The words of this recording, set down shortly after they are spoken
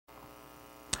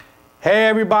Hey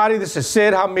everybody, this is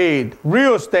HAMEED,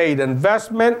 real estate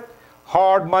investment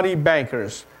hard money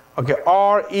bankers. Okay,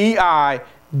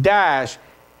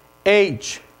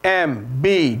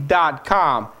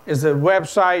 REI-HMB.com is the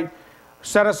website.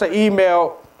 Send us an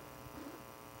email.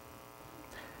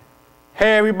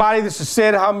 Hey everybody, this is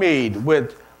HAMEED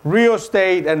with real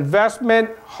estate investment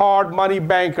hard money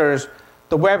bankers.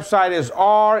 The website is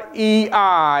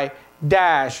REI-HMB.com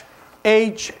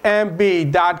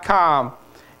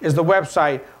is the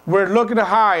website. We're looking to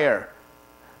hire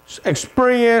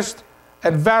experienced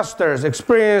investors,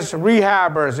 experienced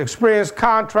rehabbers, experienced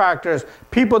contractors,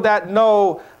 people that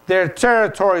know their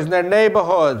territories and their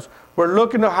neighborhoods. We're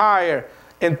looking to hire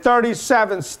in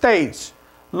 37 states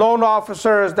loan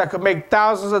officers that could make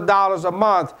thousands of dollars a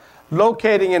month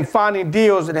locating and finding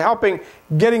deals and helping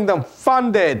getting them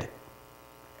funded.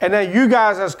 And then you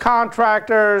guys as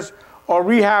contractors or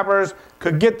rehabbers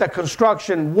could get the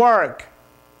construction work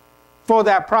for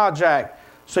that project.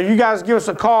 So you guys give us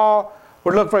a call.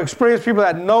 We're looking for experienced people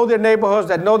that know their neighborhoods,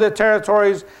 that know their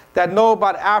territories, that know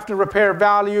about after repair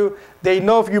value. They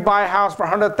know if you buy a house for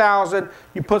 $100,000,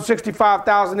 you put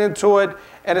 $65,000 into it,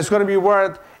 and it's going to be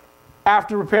worth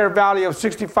after repair value of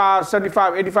 65,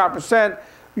 75, 85%.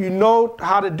 You know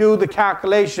how to do the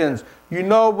calculations. You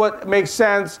know what makes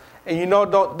sense, and you know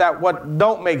what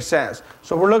don't make sense.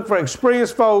 So we're looking for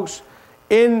experienced folks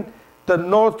in the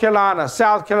North Carolina,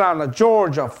 South Carolina,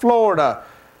 Georgia, Florida,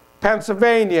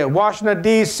 Pennsylvania, Washington,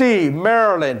 D.C.,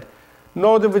 Maryland,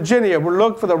 Northern Virginia. We're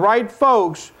looking for the right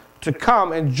folks to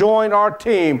come and join our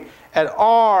team at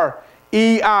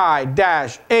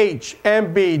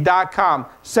REI-HMB.com.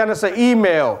 Send us an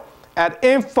email at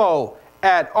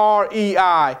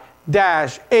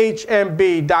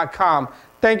info@REI-HMB.com.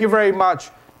 Thank you very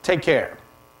much. Take care.